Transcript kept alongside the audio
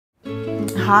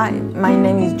Hi, my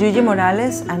name is Yuyi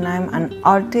Morales and I'm an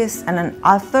artist and an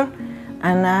author,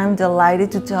 and I'm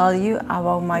delighted to tell you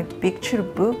about my picture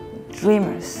book,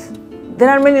 Dreamers. There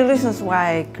are many reasons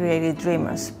why I created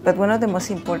Dreamers, but one of the most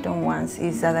important ones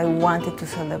is that I wanted to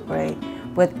celebrate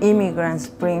what immigrants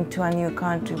bring to a new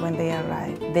country when they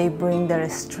arrive. They bring their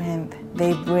strength,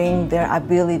 they bring their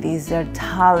abilities, their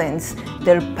talents,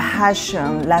 their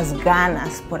passion, las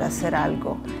ganas por hacer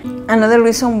algo. Another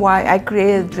reason why I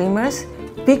created Dreamers,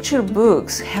 picture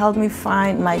books helped me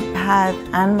find my path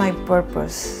and my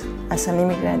purpose as an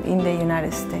immigrant in the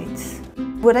United States.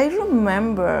 What I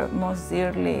remember most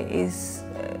dearly is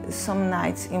some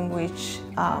nights in which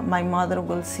my mother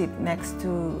will sit next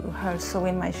to her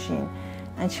sewing machine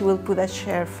and she will put a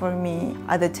chair for me.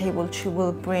 At the table she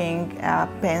will bring a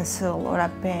pencil or a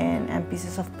pen and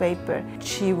pieces of paper.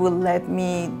 She will let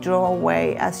me draw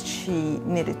away as she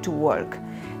needed to work.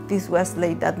 This was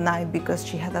late at night because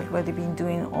she had already been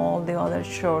doing all the other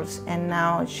chores and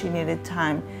now she needed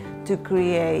time to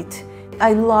create.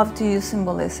 I love to use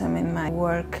symbolism in my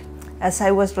work. As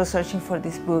I was researching for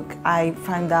this book, I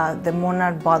found out the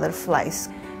monarch butterflies.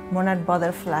 Monarch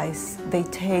butterflies, they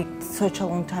take such a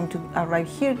long time to arrive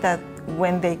here that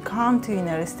when they come to the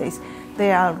United States,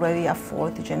 they are already a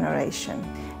fourth generation.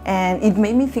 And it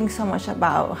made me think so much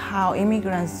about how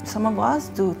immigrants, some of us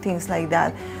do things like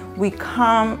that. We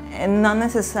come and not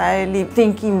necessarily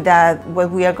thinking that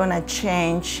what we are going to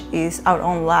change is our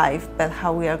own life, but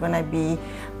how we are going to be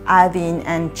adding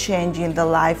and changing the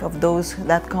life of those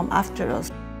that come after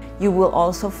us. You will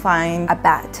also find a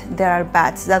bat. There are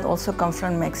bats that also come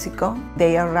from Mexico.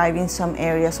 They arrive in some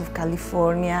areas of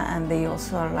California and they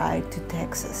also arrive to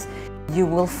Texas. You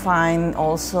will find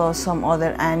also some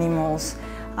other animals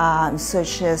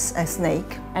such as a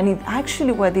snake. And it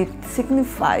actually what it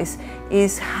signifies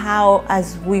is how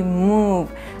as we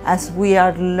move, as we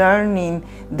are learning,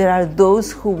 there are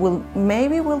those who will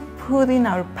put in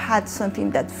our path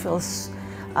something that feels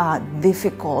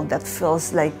difficult, that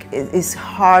feels like it's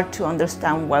hard to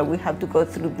understand why we have to go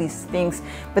through these things.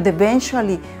 But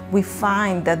eventually we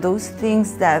find that those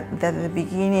things that at the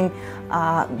beginning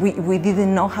we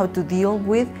didn't know how to deal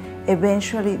with,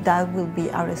 eventually that will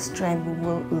be our strength. We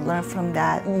will learn from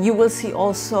that. You will see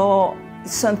also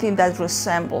something that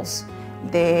resembles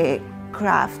the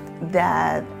craft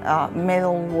that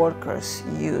metal workers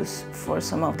use for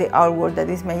some of the artwork that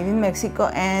is made in Mexico,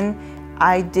 and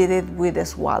I did it with the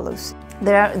swallows.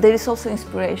 There is also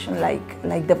inspiration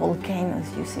like the volcanoes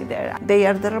you see there. They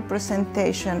are the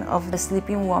representation of the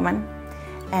sleeping woman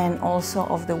and also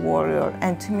of the warrior.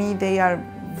 And to me they are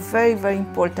very, very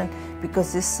important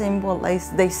because they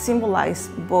symbolize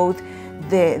both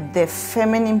the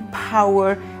feminine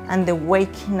power and the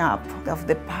waking up of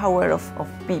the power of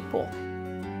people.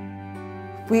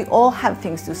 We all have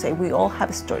things to say, we all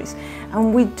have stories,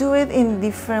 and we do it in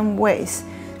different ways.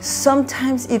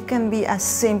 Sometimes it can be as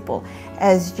simple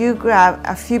as you grab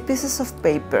a few pieces of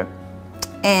paper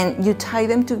and you tie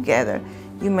them together,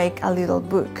 you make a little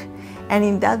book. And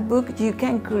in that book you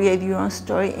can create your own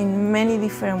story in many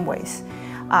different ways.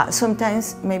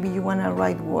 Sometimes maybe you want to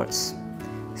write words.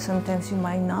 Sometimes you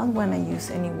might not want to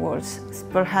use any words.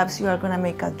 Perhaps you are going to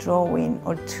make a drawing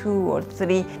or two or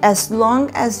three. As long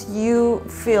as you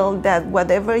feel that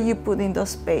whatever you put in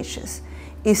those pages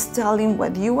is telling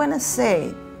what you want to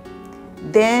say,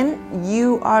 then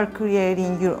you are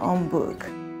creating your own book.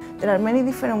 There are many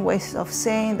different ways of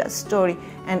saying that story,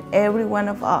 and every one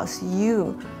of us,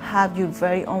 you have your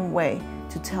very own way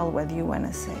to tell what you want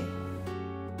to say.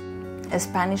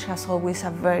 Spanish has always a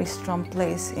very strong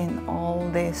place in all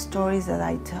the stories that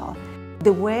I tell.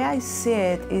 The way I see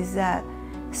it is that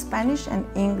Spanish and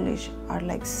English are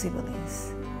like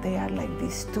siblings. They are like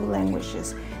these two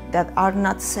languages that are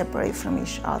not separate from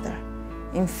each other.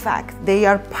 In fact, they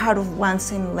are part of one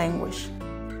same language.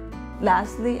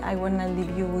 Lastly, I want to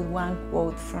leave you with one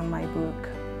quote from my book.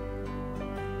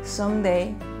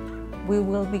 Someday, we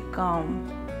will become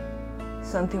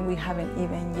something we haven't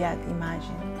even yet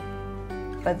imagined.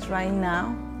 But right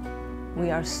now, we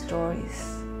are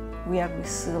stories, we are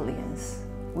resilience,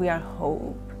 we are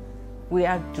hope, we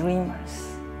are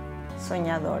dreamers,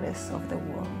 soñadores of the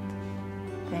world.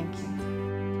 Thank you.